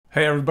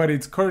Hey everybody,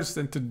 it's Curse,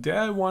 and today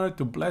I wanted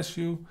to bless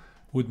you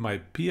with my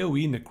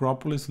POE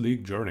Necropolis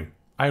League journey.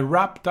 I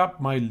wrapped up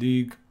my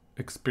league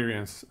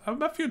experience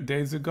a few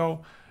days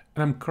ago,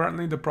 and I'm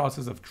currently in the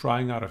process of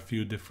trying out a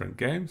few different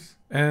games.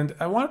 And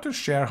I wanted to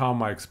share how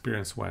my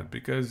experience went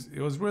because it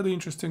was really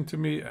interesting to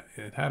me.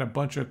 It had a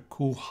bunch of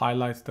cool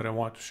highlights that I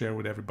want to share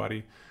with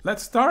everybody.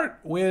 Let's start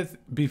with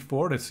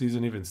before the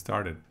season even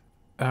started.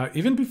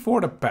 Even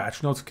before the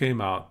patch notes came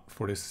out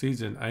for this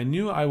season, I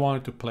knew I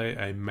wanted to play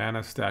a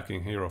mana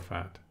stacking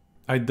Hierophant.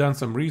 I'd done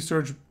some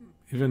research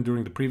even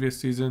during the previous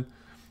season,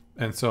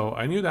 and so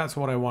I knew that's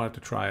what I wanted to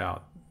try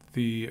out.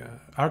 The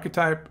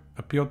archetype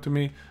appealed to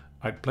me.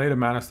 I'd played a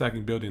mana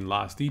stacking build in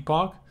last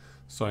epoch,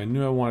 so I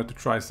knew I wanted to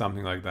try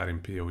something like that in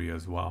PoE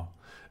as well.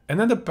 And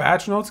then the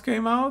patch notes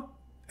came out,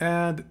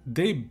 and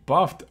they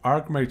buffed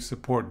Archmage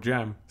support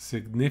gem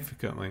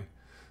significantly.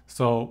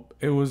 So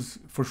it was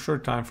for sure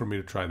time for me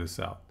to try this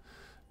out.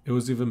 It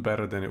was even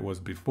better than it was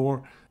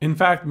before. In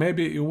fact,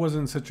 maybe it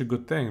wasn't such a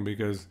good thing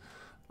because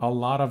a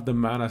lot of the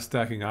mana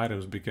stacking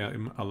items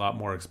became a lot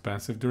more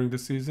expensive during the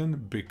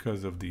season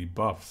because of the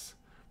buffs.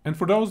 And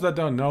for those that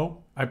don't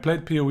know, I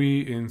played PoE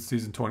in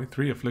season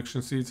 23,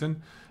 Affliction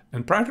season,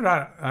 and prior to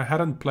that, I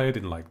hadn't played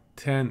in like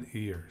 10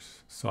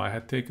 years. So I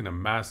had taken a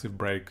massive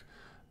break.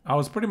 I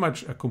was pretty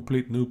much a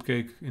complete noob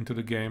cake into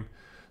the game.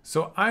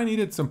 So I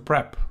needed some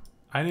prep.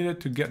 I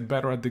needed to get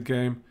better at the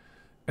game,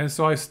 and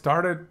so I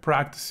started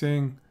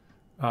practicing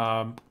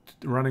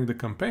running the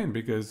campaign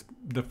because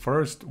the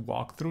first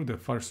walkthrough, the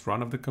first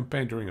run of the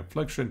campaign during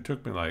Affliction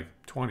took me like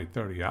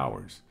 20-30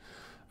 hours.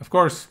 Of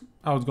course,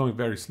 I was going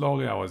very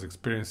slowly. I was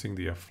experiencing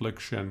the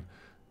Affliction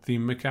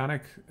theme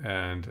mechanic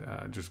and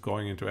just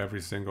going into every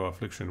single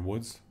Affliction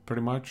woods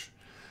pretty much.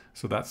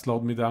 So that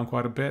slowed me down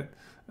quite a bit.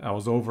 I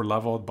was over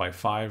leveled by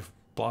 5+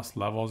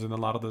 levels in a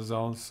lot of the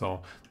zones.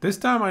 So this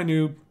time I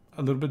knew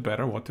a little bit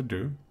better what to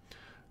do.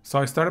 So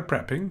I started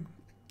prepping,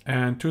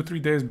 and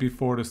 2-3 days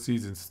before the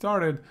season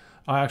started,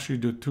 I actually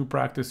did 2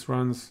 practice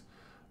runs.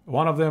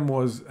 One of them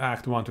was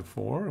Act 1 to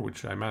 4,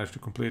 which I managed to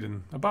complete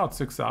in about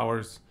 6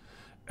 hours.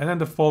 And then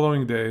the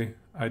following day,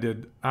 I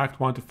did Act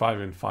 1 to 5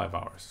 in 5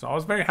 hours. So I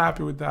was very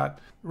happy with that.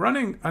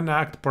 Running an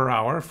act per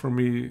hour for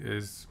me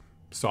is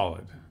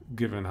solid,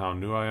 given how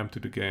new I am to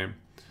the game.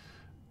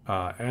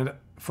 And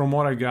from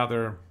what I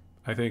gather,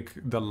 I think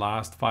the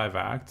last 5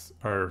 acts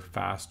are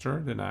faster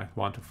than Act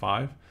 1 to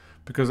 5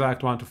 because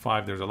Act 1 to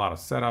 5 there's a lot of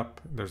setup,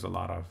 there's a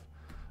lot of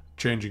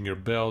changing your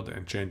build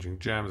and changing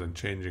gems and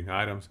changing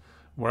items,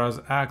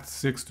 whereas Act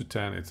 6 to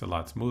 10 it's a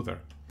lot smoother.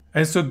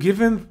 And so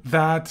given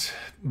that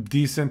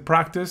decent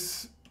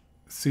practice,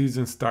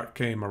 season start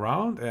came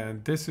around,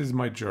 and this is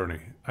my journey.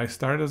 I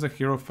started as a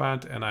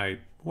Hierophant and I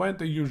went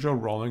the usual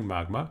rolling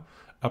magma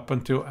up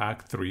until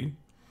Act 3.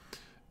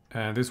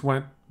 And this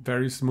went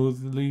very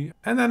smoothly.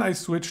 And then I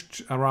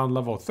switched around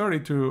level 30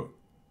 to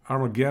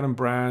Armageddon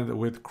brand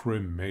with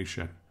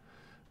Cremation.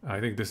 I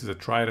think this is a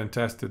tried and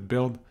tested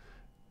build.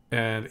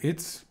 And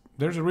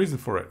there's a reason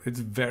for it.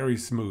 It's very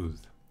smooth.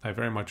 I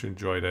very much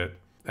enjoyed it.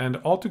 And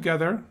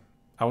altogether,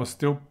 I was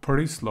still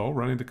pretty slow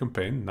running the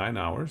campaign, 9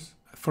 hours.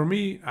 For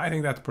me, I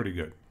think that's pretty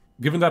good.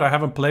 Given that I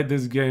haven't played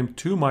this game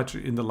too much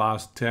in the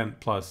last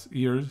 10+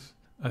 years,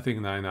 I think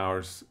 9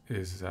 hours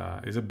is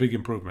a big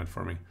improvement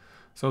for me.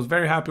 So I was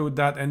very happy with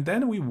that. And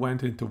then we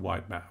went into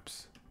wide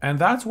maps. And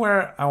that's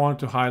where I want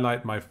to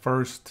highlight my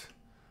first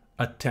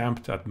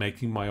attempt at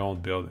making my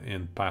own build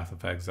in Path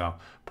of Exile.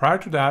 Prior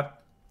to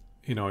that,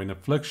 in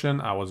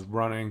Affliction, I was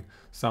running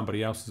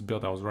somebody else's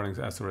build. I was running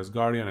SRS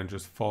Guardian and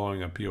just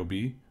following a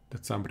POB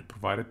that somebody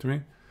provided to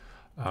me.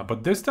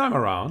 But this time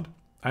around,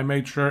 I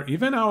made sure,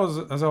 even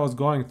as I was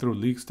going through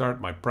League Start,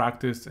 my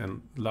practice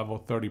and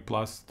level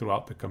 30+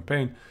 throughout the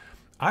campaign,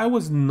 I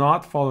was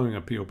not following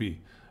a POB.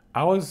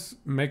 I was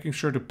making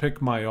sure to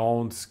pick my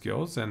own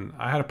skills, and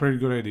I had a pretty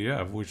good idea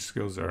of which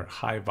skills are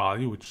high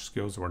value, which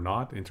skills were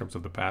not in terms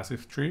of the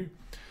passive tree.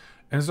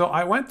 And so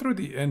I went through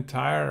the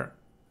entire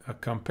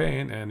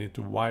campaign and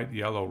into white,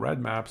 yellow,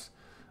 red maps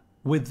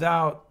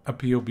without a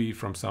POB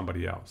from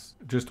somebody else.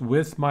 Just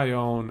with my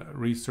own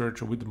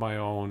research, with my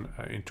own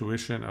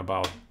intuition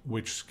about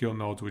which skill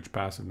nodes, which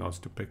passive nodes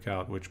to pick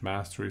out, which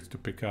masteries to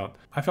pick out.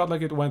 I felt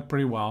like it went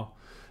pretty well.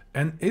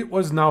 And it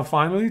was now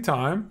finally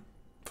time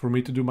for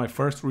me to do my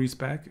first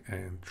respec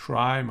and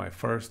try my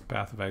first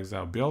Path of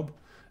Exile build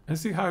and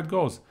see how it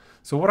goes.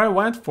 So what I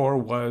went for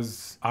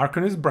was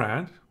Arcanist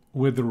brand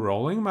with the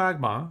rolling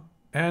magma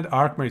and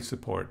Archmage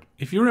support.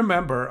 If you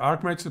remember,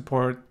 Archmage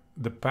support,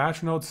 the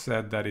patch note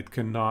said that it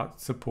cannot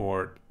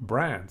support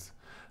brands.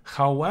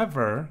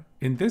 However,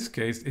 in this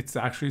case, it's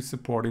actually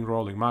supporting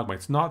rolling magma.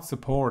 It's not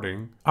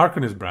supporting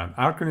Arcanist brand.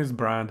 Arcanist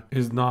brand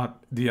is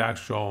not the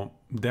actual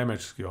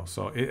damage skill.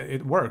 So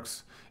it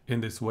works in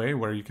this way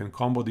where you can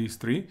combo these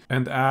 3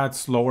 and add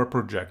slower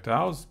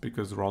projectiles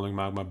because rolling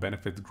magma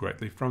benefits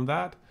greatly from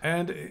that.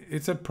 And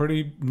it's a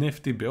pretty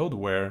nifty build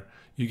where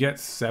you get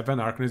 7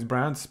 Arcanist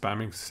brands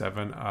spamming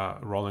 7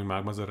 rolling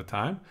magmas at a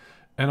time.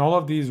 And all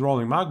of these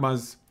rolling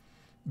magmas,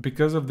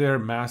 because of their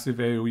massive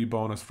AoE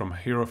bonus from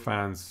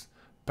Hierophant's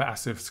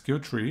passive skill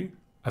tree,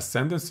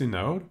 Ascendancy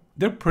node,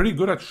 they're pretty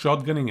good at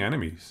shotgunning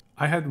enemies.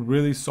 I had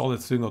really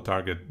solid single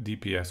target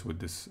DPS with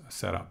this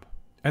setup.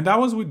 And that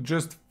was with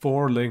just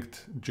 4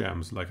 linked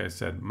gems, like I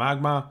said,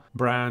 Magma,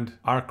 Brand,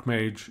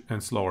 Archmage,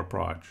 and Slower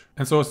Proj.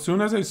 And so as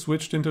soon as I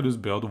switched into this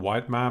build,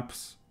 white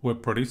maps were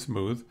pretty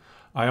smooth.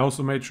 I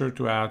also made sure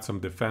to add some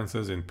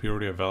defenses in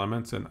Purity of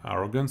Elements and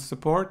Arrogance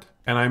support.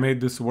 And I made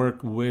this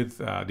work with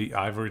the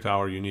Ivory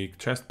Tower unique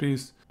chest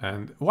piece.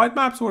 And white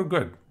maps were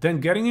good.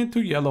 Then getting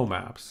into yellow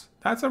maps.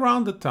 That's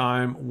around the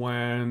time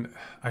when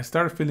I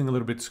started feeling a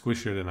little bit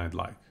squishier than I'd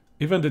like.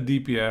 Even the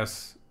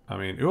DPS, I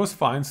mean, it was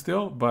fine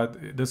still, but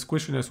the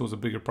squishiness was a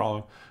bigger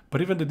problem.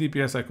 But even the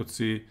DPS I could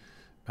see,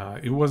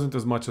 it wasn't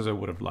as much as I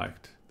would have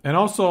liked. And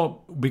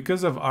also,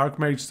 because of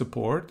Archmage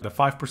support, the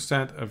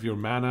 5% of your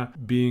mana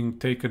being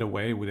taken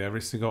away with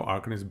every single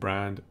Arcanist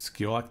brand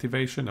skill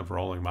activation of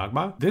Rolling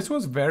Magma, this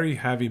was very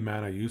heavy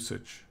mana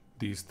usage,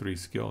 these 3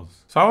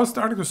 skills. So I was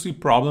starting to see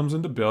problems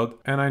in the build,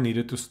 and I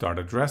needed to start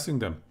addressing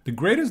them. The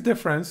greatest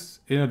difference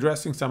in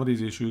addressing some of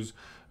these issues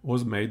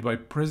was made by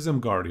Prism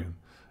Guardian,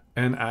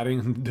 and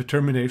adding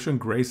Determination,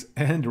 Grace,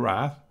 and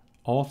Wrath,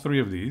 all 3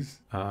 of these.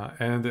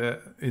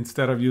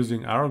 Instead of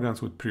using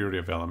Arrogance with Purity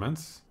of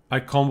Elements, I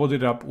comboed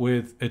it up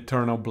with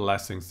Eternal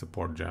Blessing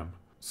support gem.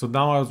 So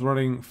now I was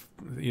running,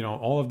 you know,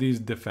 all of these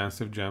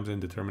defensive gems in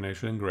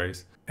Determination and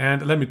Grace.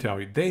 And let me tell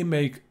you, they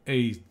make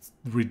a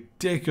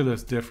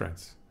ridiculous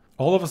difference.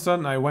 All of a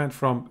sudden, I went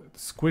from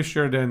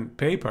squishier than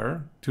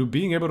paper to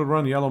being able to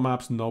run yellow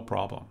maps no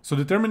problem. So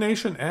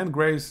Determination and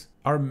Grace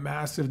are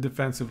massive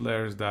defensive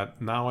layers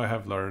that now I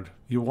have learned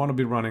you want to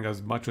be running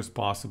as much as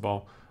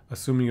possible,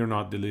 assuming you're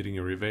not deleting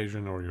your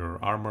evasion or your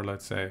armor,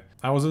 let's say.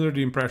 I was under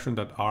the impression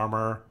that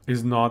armor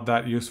is not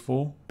that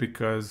useful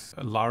because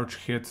large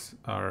hits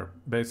are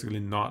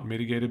basically not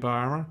mitigated by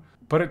armor.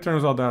 But it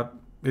turns out that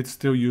it's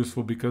still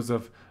useful because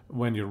of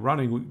when you're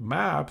running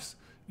maps,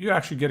 you're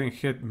actually getting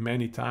hit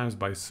many times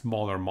by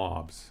smaller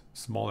mobs,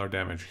 smaller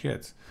damage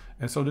hits.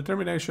 And so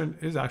Determination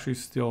is actually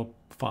still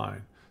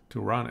fine to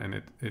run, and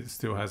it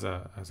still has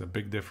a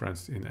big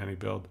difference in any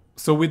build.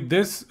 So with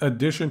this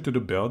addition to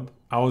the build,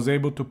 I was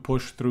able to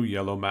push through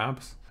yellow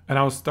maps, and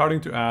I was starting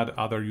to add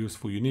other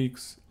useful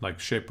uniques like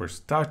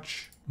Shaper's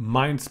Touch,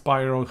 Mind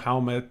Spiral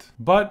Helmet.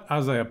 But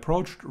as I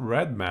approached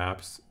red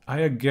maps, I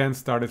again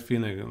started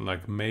feeling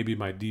like maybe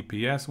my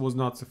DPS was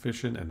not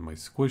sufficient and my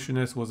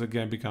squishiness was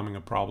again becoming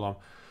a problem.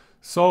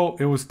 So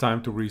it was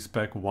time to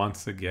respec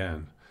once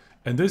again.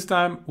 And this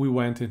time we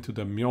went into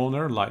the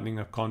Mjolnir Lightning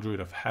of Conduit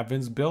of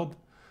Heavens build,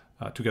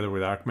 together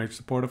with Archmage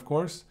support, of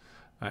course.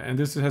 And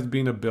this has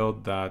been a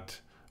build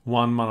that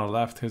 1 mana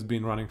left has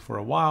been running for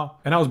a while.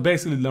 And I was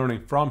basically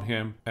learning from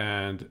him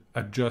and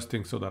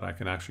adjusting so that I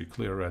can actually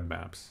clear red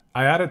maps.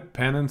 I added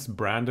Penance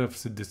Brand of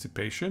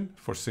Dissipation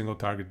for single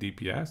target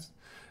DPS.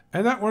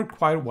 And that worked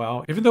quite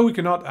well. Even though we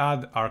cannot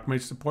add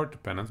Archmage support to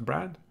Penance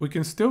Brand, we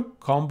can still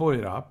combo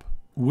it up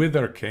with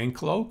Arcane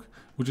Cloak,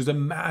 which is a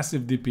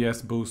massive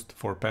DPS boost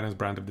for Penance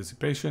Brand of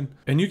Dissipation.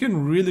 And you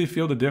can really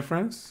feel the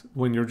difference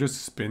when you're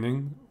just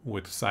spinning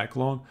with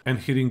Cyclone and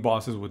hitting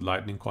bosses with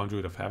Lightning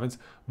Conduit of Heavens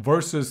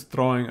versus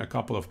throwing a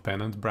couple of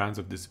Penance Brands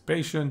of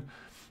Dissipation,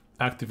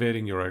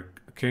 activating your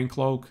Arcane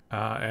Cloak,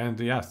 and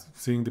yes,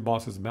 seeing the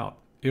bosses melt.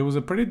 It was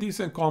a pretty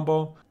decent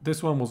combo.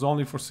 This one was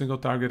only for single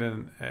target,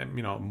 and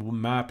you know,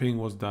 mapping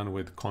was done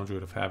with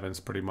Conduit of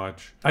Heavens pretty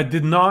much. I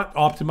did not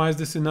optimize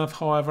this enough,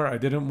 however. I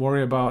didn't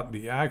worry about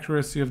the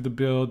accuracy of the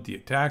build, the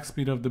attack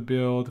speed of the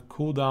build,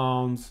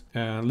 cooldowns,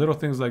 and little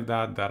things like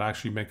that that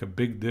actually make a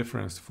big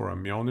difference for a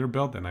Mjolnir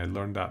build, and I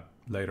learned that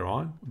later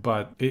on.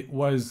 But it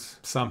was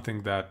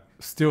something that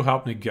still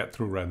helped me get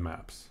through red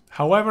maps.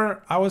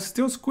 However, I was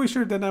still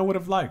squishier than I would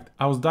have liked.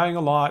 I was dying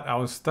a lot. I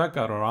was stuck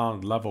at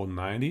around level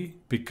 90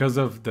 because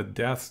of the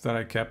deaths that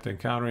I kept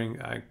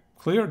encountering. I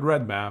cleared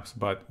red maps,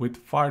 but with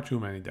far too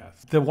many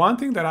deaths. The one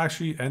thing that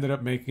actually ended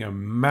up making a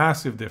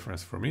massive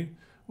difference for me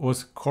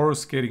was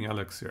Coruscating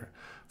Elixir.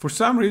 For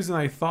some reason,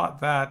 I thought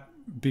that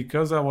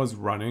because I was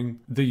running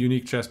the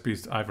unique chest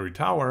piece Ivory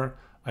Tower,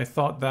 I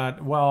thought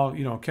that, well,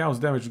 you know, chaos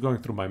damage is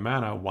going through my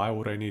mana. Why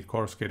would I need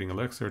Coruscating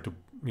Elixir to,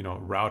 you know,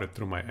 route it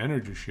through my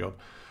energy shield?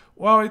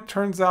 Well, it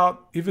turns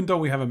out, even though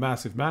we have a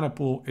massive mana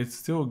pool, it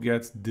still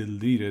gets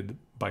deleted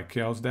by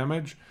chaos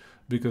damage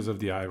because of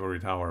the Ivory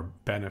Tower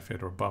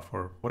benefit or buff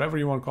or whatever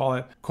you want to call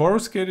it.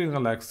 Coruscating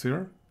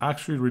Elixir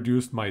actually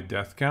reduced my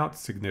death count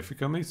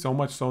significantly, so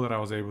much so that I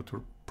was able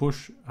to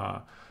push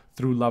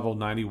through level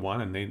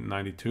 91 and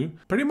 92.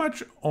 Pretty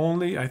much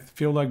only, I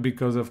feel like,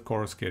 because of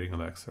Coruscating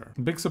Elixir.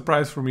 Big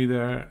surprise for me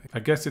there.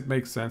 I guess it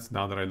makes sense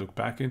now that I look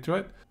back into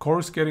it.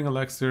 Coruscating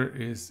Elixir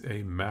is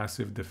a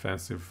massive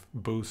defensive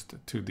boost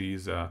to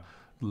these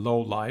low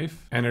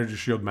life energy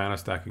shield mana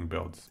stacking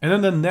builds. And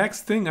then the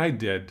next thing I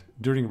did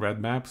during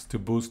red maps to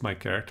boost my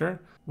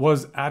character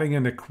was adding a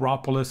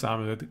Necropolis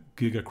Amulet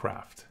Giga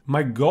Craft.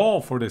 My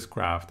goal for this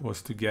craft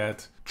was to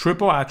get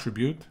triple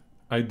attribute,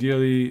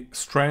 ideally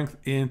strength,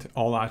 int,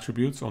 all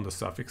attributes on the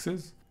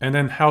suffixes, and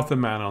then health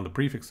and mana on the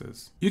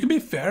prefixes. You can be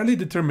fairly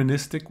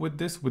deterministic with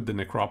this with the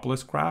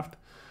Necropolis craft.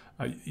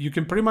 You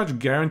can pretty much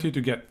guarantee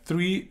to get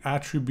 3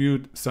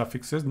 attribute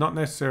suffixes, not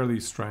necessarily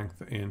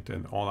strength, int,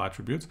 and all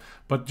attributes,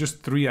 but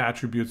just 3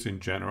 attributes in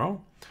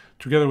general,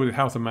 together with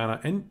health and mana.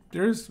 And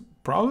there's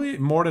probably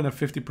more than a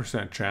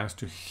 50% chance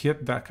to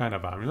hit that kind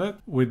of amulet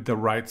with the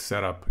right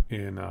setup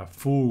in a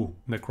full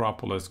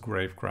Necropolis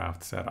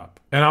Gravecraft setup.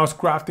 And I was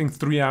crafting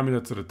 3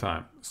 amulets at a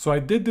time. So I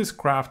did this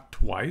craft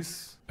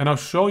twice, and I'll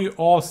show you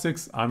all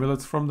 6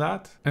 amulets from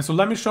that. And so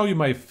let me show you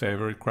my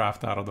favorite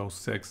craft out of those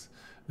 6.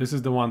 This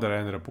is the one that I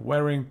ended up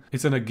wearing.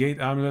 It's an Agate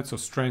amulet, so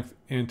strength,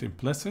 int,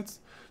 implicits,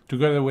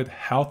 together with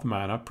health,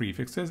 mana,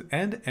 prefixes,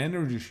 and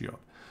energy shield.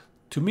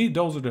 To me,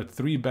 those are the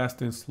 3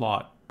 best in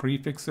slot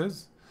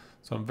prefixes.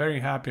 So I'm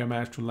very happy I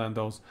managed to land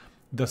those.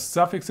 The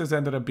suffixes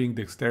ended up being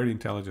dexterity,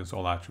 intelligence,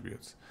 all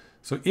attributes.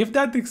 So if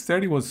that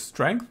dexterity was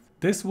strength,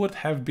 this would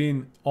have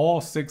been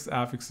all 6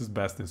 affixes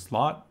best in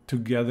slot,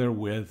 together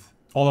with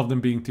all of them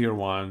being tier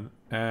 1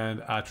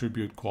 and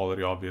attribute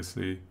quality,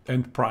 obviously,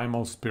 and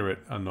primal spirit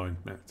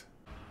anointment.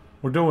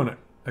 We're doing it.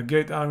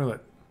 Agate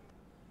amulet.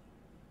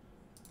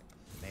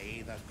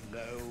 May the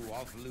glow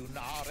of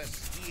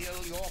Lunaris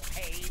heal your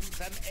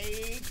pains and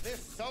aid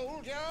this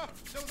soldier,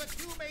 so that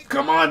you may...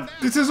 Come on!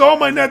 This is all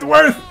my net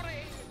worth!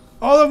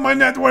 All of my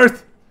net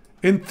worth!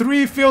 In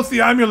 3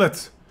 filthy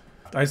amulets!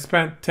 I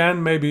spent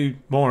 10, maybe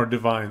more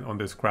divine on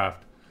this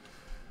craft.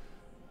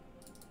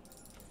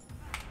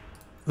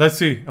 Let's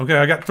see. Okay,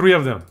 I got 3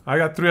 of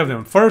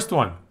them. First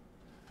one.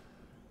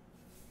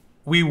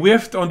 We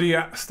whiffed on the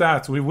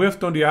stats. We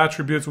whiffed on the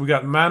attributes. We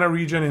got mana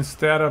regen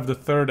instead of the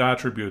 3rd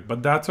attribute.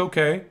 But that's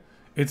okay.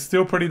 It's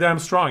still pretty damn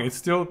strong. It's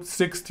still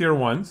 6 tier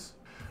 1s.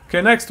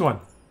 Okay, next one.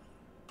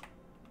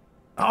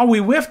 Oh, we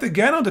whiffed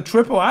again on the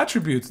triple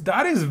attributes.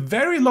 That is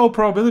very low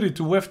probability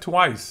to whiff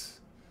twice.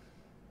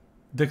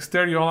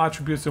 Dexterity, all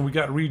attributes, and we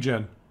got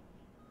regen.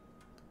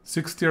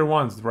 6 tier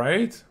 1s,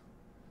 right?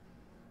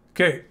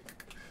 Okay.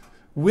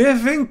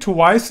 Whiffing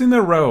twice in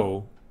a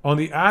row on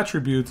the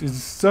attributes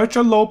is such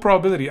a low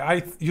probability.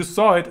 You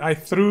saw it. I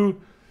threw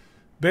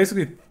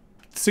basically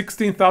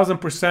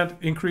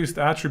 16,000% increased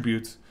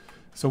attributes.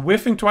 So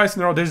whiffing twice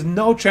in a row, there's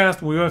no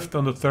chance we whiffed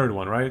on the 3rd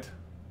one, right?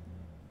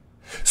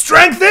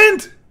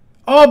 Strengthened!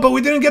 Oh, but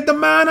we didn't get the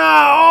mana.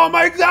 Oh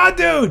my god,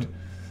 dude.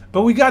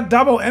 But we got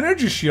double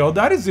energy shield.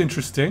 That is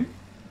interesting.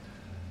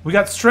 We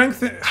got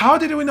strength. How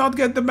did we not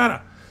get the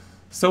mana?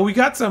 So we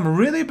got some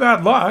really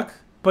bad luck,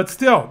 but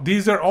still,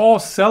 these are all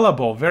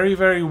sellable. Very,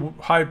 very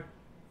high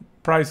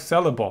price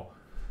sellable.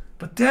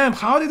 But damn,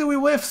 how did we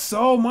whiff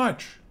so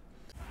much?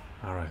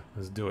 All right,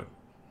 let's do it.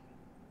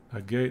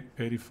 Agate,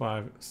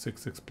 85,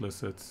 6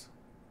 explicits.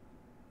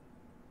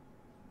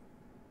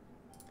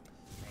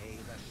 May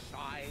the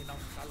shine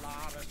of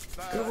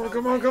Come on,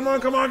 come on, come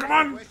on, come on, come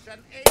on!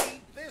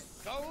 aid this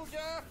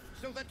soldier,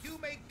 so that you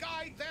may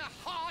guide their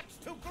hearts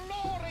to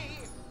glory.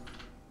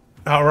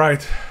 All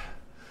right.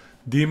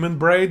 Demon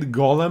Braid,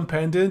 Golem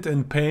Pendant,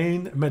 and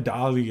Pain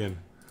Medallion.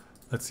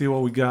 Let's see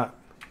what we got.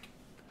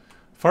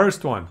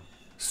 First one.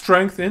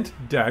 Strength,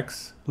 int,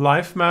 dex,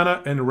 life,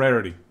 mana, and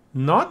rarity.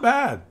 Not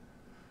bad.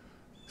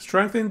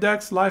 Strength, int,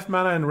 dex, life,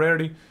 mana, and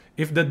rarity.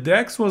 If the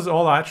dex was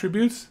all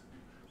attributes,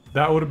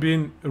 that would have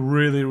been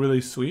really,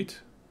 really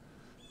sweet.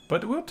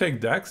 But we'll take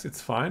dex.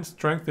 It's fine.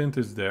 Strength, int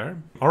is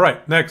there. All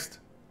right, next.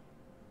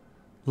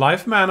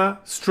 Life, mana,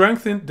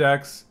 strength, int,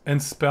 dex,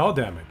 and spell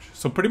damage.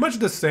 So pretty much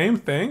the same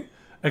thing,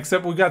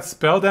 except we got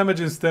spell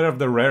damage instead of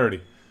the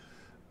rarity.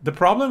 The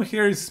problem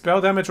here is spell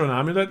damage on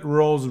amulet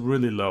rolls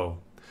really low.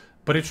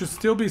 But it should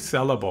still be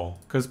sellable,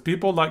 because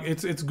people like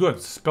it's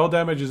good. Spell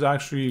damage is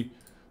actually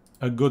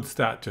a good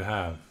stat to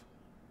have.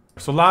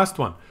 So last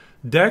one.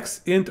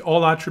 Dex, int,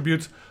 all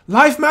attributes.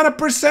 Life, mana,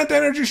 percent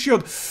energy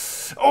shield.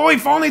 Oh,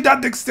 if only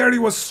that dexterity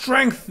was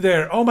strength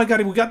there. Oh my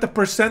god, we got the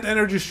percent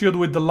energy shield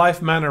with the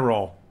life, mana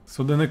roll.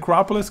 So the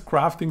Necropolis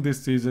crafting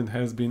this season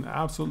has been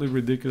absolutely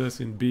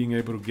ridiculous in being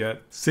able to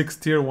get 6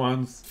 tier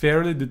 1s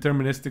fairly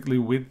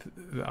deterministically with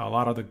a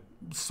lot of the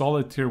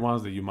solid tier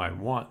 1s that you might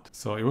want.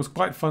 So it was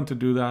quite fun to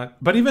do that.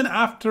 But even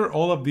after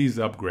all of these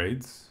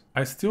upgrades,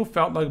 I still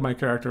felt like my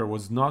character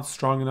was not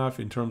strong enough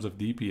in terms of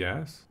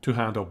DPS to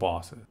handle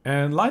bosses.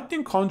 And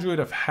Lightning Conduit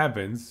of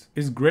Heavens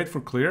is great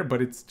for clear,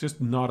 but it's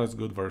just not as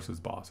good versus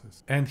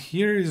bosses. And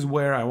here is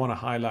where I want to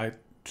highlight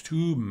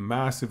 2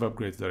 massive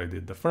upgrades that I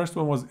did. The first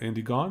one was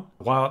Indigon,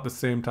 while at the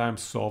same time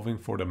solving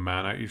for the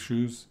mana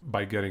issues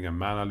by getting a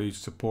mana leech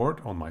support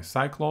on my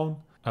Cyclone,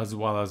 as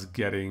well as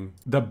getting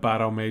the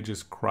Battle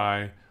Mage's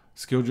Cry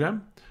skill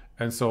gem.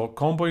 And so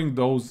comboing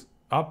those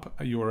up,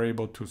 you are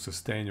able to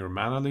sustain your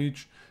mana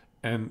leech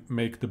and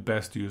make the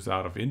best use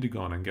out of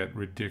Indigon and get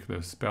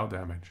ridiculous spell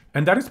damage.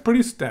 And that is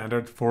pretty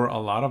standard for a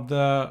lot of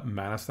the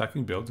mana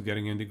stacking builds,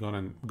 getting Indigon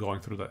and going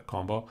through that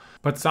combo.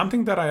 But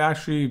something that I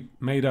actually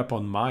made up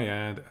on my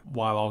end,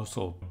 while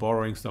also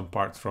borrowing some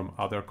parts from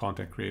other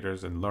content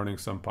creators and learning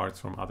some parts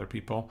from other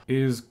people,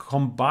 is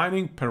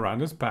combining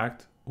Piranha's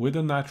Pact with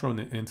a Natural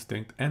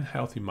Instinct and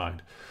Healthy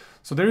Mind.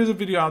 So there is a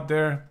video out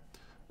there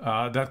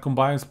that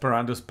combines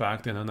Perandus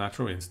Pact and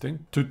Unnatural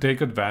Instinct to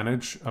take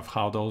advantage of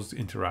how those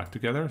interact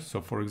together.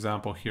 So for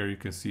example, here you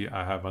can see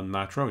I have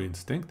Unnatural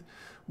Instinct,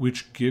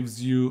 which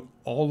gives you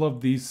all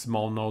of these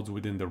small nodes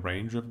within the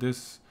range of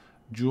this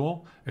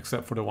jewel,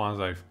 except for the ones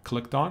I've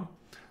clicked on.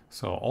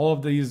 So all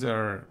of these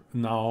are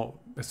now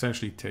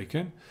essentially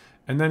taken.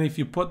 And then if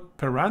you put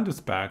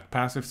Perandus Pact,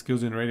 passive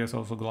skills in radius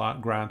also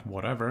grant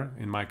whatever,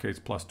 in my case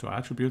 +2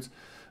 attributes,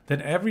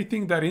 then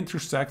everything that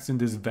intersects in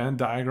this Venn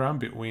diagram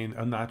between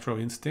Unnatural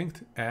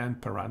Instinct and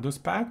Perandus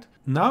Pact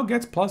now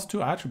gets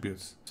 +2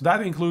 attributes. So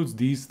that includes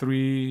these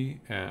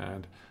 3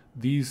 and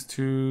these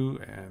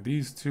 2 and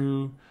these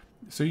 2.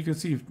 So you can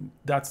see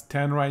that's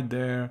 10 right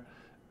there.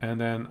 And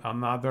then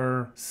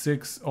another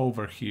 6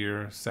 over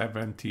here,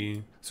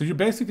 17. So you're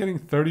basically getting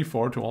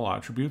 34 to all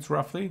attributes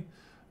roughly.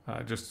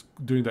 Just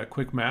doing that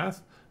quick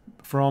math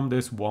from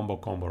this wombo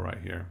combo right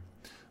here.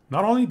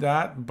 Not only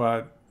that,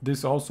 but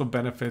this also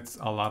benefits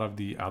a lot of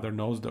the other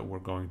nodes that we're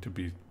going to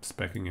be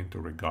speccing into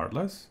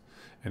regardless.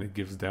 And it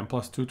gives them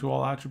 +2 to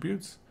all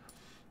attributes.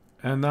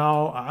 And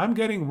now I'm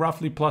getting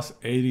roughly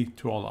 +80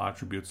 to all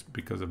attributes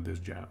because of this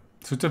jam.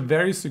 So it's a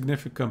very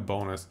significant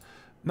bonus.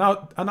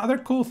 Now, another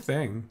cool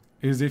thing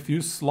is if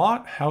you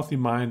slot Healthy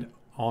Mind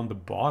on the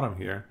bottom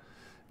here,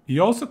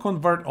 you also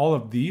convert all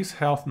of these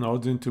health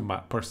nodes into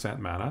percent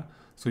mana.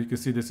 So you can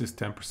see this is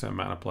 10%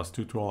 mana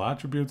 +2 to all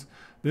attributes.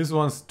 This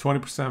one's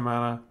 20%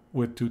 mana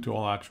with 2 to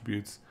all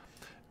attributes.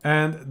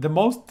 And the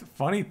most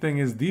funny thing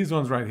is these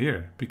ones right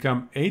here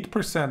become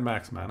 8%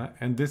 max mana,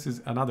 and this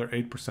is another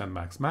 8%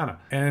 max mana.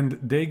 And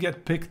they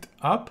get picked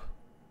up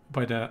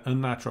by the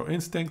Unnatural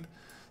Instinct.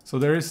 So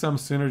there is some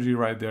synergy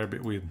right there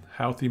between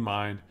Healthy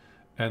Mind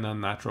and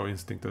Unnatural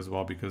Instinct as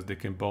well, because they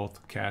can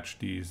both catch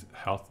these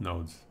health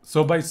nodes.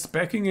 So by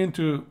speccing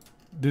into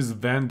this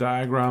Venn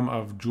diagram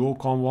of Jewel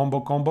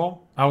Wombo combo,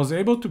 I was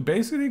able to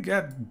basically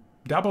get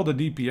double the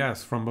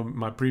DPS from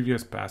my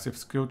previous passive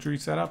skill tree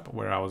setup,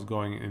 where I was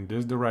going in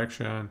this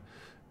direction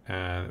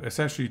and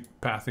essentially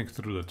pathing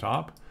through the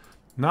top.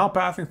 Now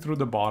pathing through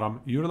the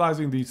bottom,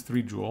 utilizing these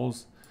 3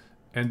 jewels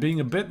and being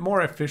a bit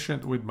more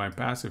efficient with my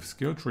passive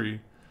skill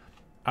tree,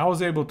 I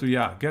was able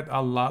to, get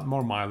a lot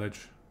more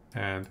mileage.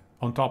 And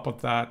on top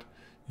of that,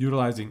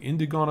 utilizing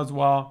Indigon as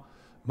well,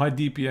 my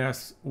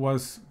DPS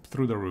was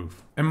through the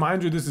roof. And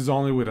mind you, this is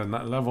only with a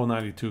level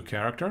 92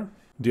 character.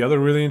 The other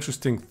really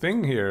interesting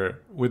thing here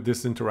with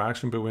this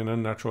interaction between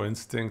Unnatural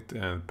Instinct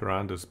and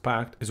Perandus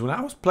Pact is when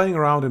I was playing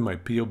around in my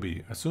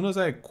POB, as soon as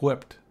I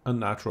equipped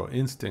Unnatural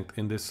Instinct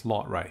in this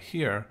slot right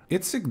here,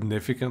 it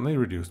significantly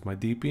reduced my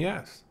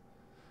DPS.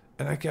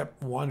 And I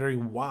kept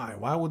wondering why.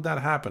 Why would that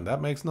happen?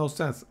 That makes no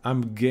sense.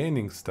 I'm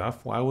gaining stuff.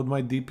 Why would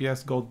my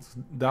DPS go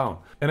down?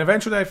 And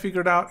eventually I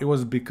figured out it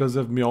was because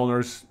of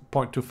Mjolnir's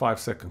 0.25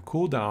 second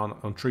cooldown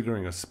on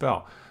triggering a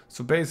spell.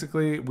 So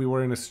basically we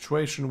were in a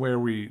situation where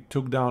we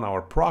took down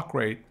our proc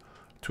rate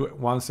to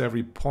once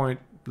every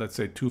let's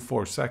say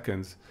 2-4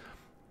 seconds.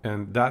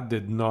 And that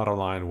did not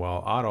align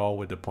well at all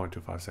with the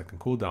 0.25 second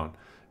cooldown.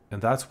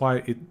 And that's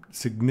why it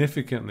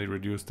significantly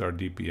reduced our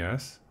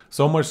DPS.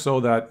 So much so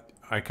that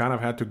I kind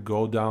of had to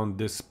go down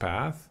this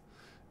path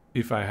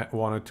if I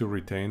wanted to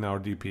retain our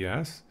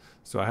DPS.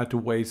 So I had to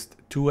waste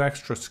 2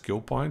 extra skill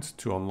points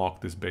to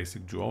unlock this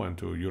basic jewel and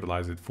to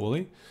utilize it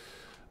fully.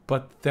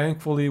 But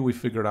thankfully we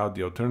figured out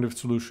the alternative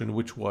solution,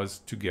 which was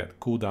to get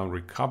cooldown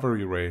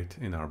recovery rate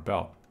in our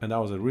belt. And that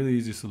was a really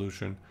easy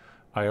solution.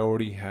 I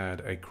already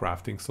had a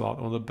crafting slot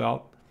on the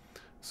belt.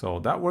 So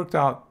that worked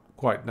out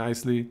quite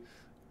nicely.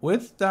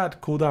 With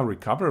that cooldown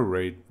recovery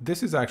rate,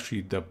 this is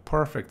actually the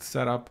perfect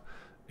setup.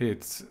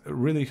 It's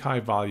really high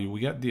value. We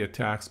get the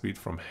attack speed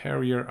from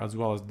Harrier as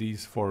well as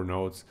these 4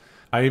 nodes.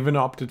 I even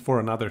opted for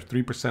another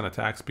 3%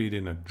 attack speed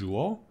in a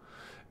jewel.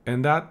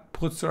 And that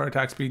puts our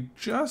attack speed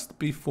just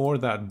before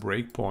that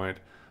breakpoint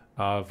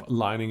of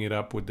lining it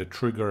up with the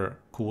trigger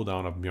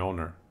cooldown of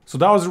Mjolnir. So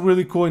that was a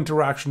really cool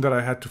interaction that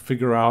I had to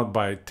figure out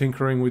by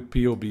tinkering with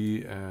POB,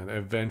 and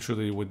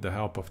eventually with the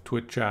help of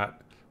Twitch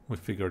chat, we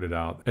figured it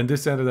out. And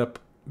this ended up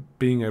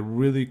being a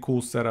really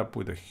cool setup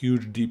with a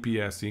huge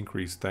DPS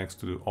increase thanks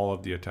to all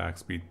of the attack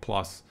speed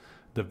plus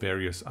the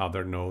various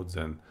other nodes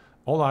and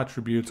all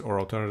attributes or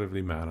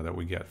alternatively mana that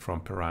we get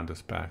from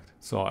Perandus Pact.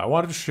 So I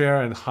wanted to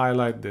share and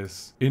highlight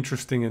this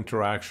interesting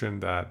interaction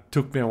that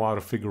took me a while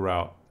to figure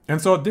out.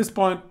 And so at this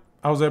point,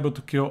 I was able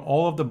to kill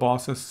all of the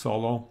bosses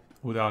solo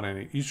without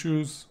any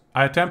issues.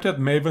 I attempted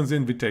Maven's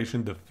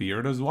Invitation the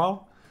Feared as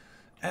well.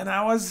 And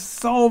I was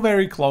so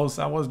very close.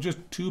 I was just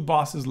 2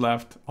 bosses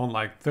left on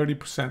like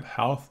 30%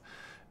 health.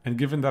 And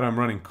given that I'm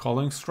running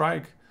Culling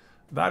Strike,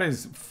 that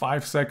is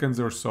 5 seconds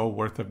or so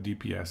worth of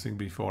DPSing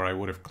before I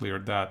would have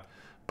cleared that.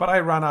 But I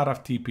ran out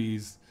of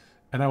TPs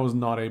and I was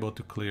not able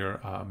to clear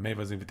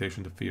Maven's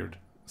Invitation to Feared,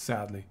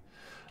 sadly.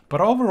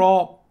 But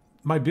overall,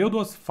 my build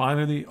was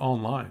finally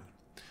online.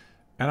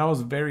 And I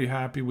was very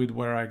happy with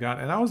where I got.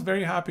 And I was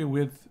very happy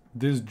with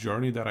this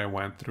journey that I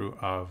went through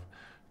of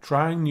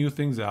trying new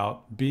things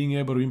out, being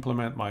able to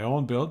implement my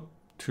own build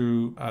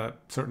to a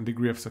certain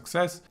degree of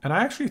success. And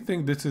I actually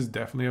think this is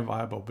definitely a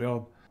viable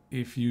build.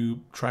 if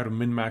you try to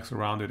min-max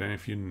around it and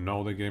if you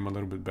know the game a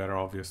little bit better,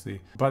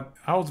 obviously. But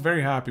I was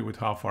very happy with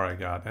how far I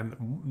got,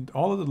 and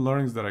all of the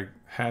learnings that I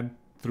had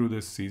through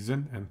this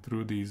season and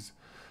through these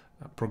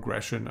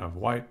progression of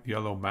white,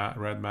 yellow,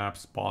 red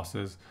maps,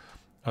 bosses,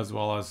 as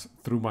well as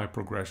through my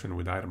progression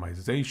with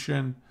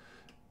itemization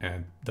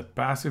and the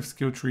passive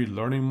skill tree,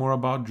 learning more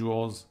about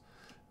jewels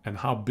and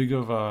how big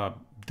of a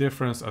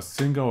difference a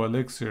single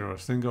elixir or a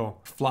single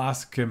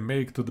flask can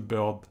make to the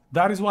build.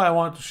 That is why I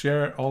want to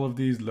share all of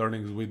these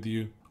learnings with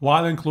you,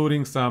 while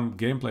including some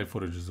gameplay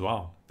footage as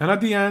well. And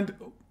at the end,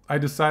 I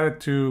decided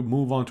to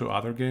move on to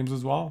other games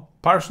as well,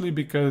 partially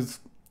because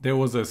there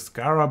was a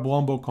Scarab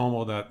Wombo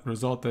combo that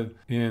resulted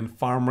in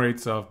farm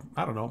rates of,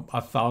 I don't know,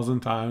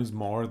 1,000 times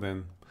more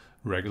than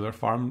regular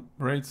farm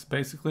rates,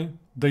 basically.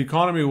 The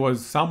economy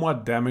was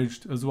somewhat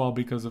damaged as well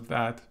because of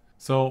that.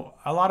 So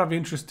a lot of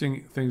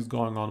interesting things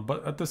going on,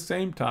 but at the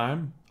same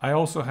time, I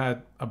also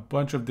had a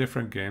bunch of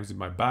different games in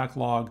my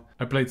backlog.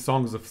 I played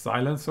Songs of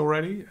Silence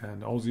already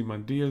and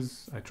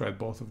Ozymandias. I tried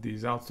both of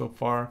these out so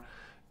far.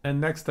 And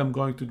next I'm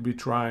going to be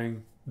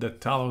trying the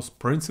Talos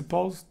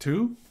Principles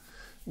 2,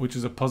 which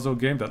is a puzzle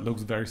game that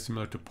looks very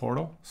similar to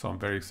Portal. So I'm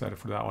very excited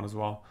for that one as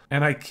well.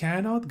 And I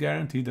cannot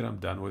guarantee that I'm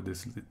done with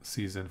this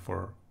season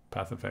for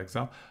Path of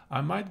Exile.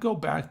 I might go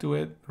back to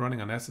it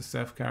running an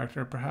SSF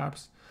character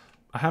perhaps.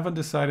 I haven't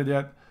decided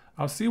yet.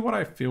 I'll see what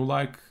I feel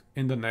like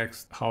in the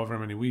next however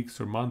many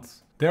weeks or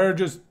months. There are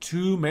just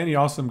too many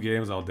awesome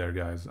games out there,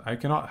 guys. I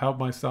cannot help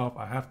myself.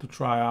 I have to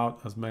try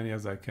out as many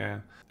as I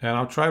can. And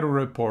I'll try to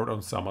report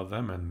on some of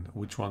them and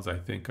which ones I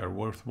think are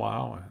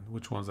worthwhile and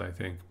which ones I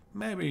think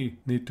maybe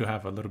need to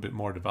have a little bit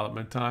more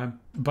development time.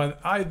 But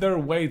either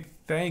way,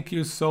 thank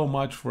you so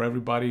much for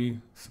everybody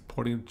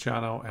supporting the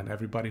channel and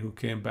everybody who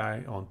came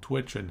by on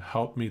Twitch and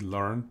helped me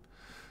learn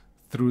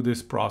through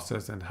this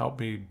process and help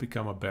me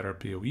become a better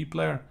PoE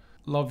player.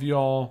 Love you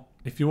all.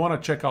 If you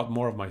want to check out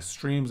more of my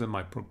streams and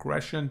my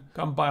progression,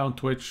 come by on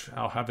Twitch.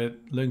 I'll have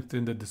it linked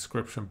in the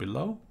description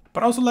below.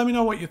 But also let me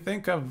know what you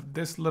think of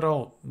this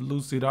little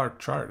lucid art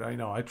chart. I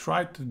know I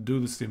tried to do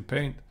this in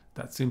paint.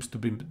 That seems to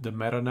be the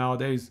meta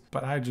nowadays,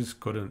 but I just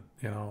couldn't,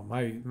 you know,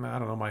 I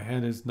don't know, my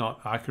hand is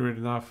not accurate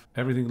enough.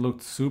 Everything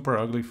looked super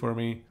ugly for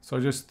me. So I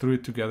just threw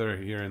it together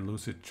here in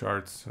lucid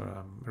charts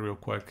real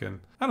quick. And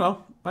I don't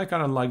know, I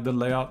kind of like the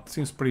layout. It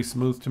seems pretty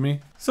smooth to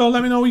me. So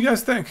let me know what you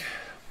guys think.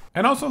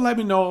 And also let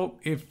me know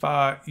if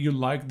you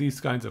like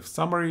these kinds of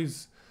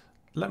summaries.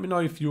 Let me know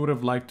if you would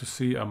have liked to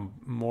see a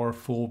more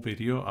full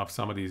video of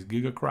some of these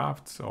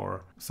gigacrafts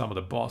or some of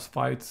the boss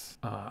fights.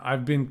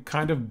 I've been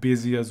kind of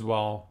busy as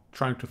well,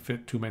 trying to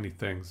fit too many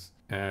things.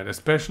 And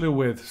especially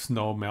with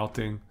snow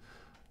melting,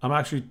 I'm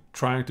actually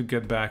trying to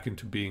get back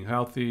into being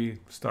healthy,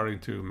 starting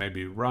to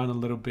maybe run a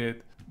little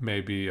bit,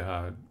 maybe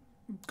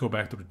go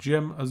back to the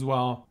gym as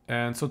well.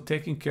 And so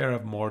taking care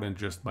of more than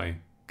just my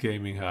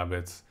gaming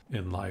habits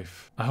in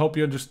life. I hope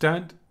you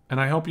understand, and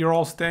I hope you're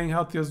all staying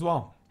healthy as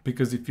well.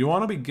 Because if you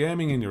want to be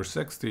gaming in your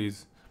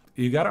 60s,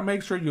 you gotta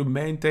make sure you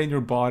maintain your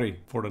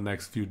body for the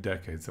next few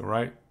decades, all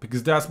right?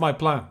 Because that's my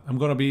plan. I'm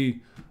gonna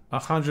be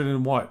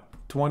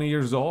 20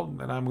 years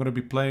old, and I'm gonna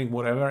be playing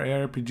whatever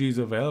RPG is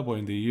available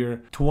in the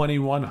year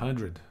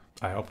 2100.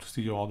 I hope to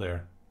see you all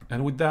there.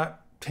 And with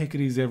that, take it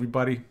easy,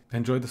 everybody.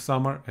 Enjoy the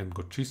summer, and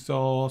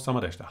gochiso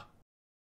sama deshita.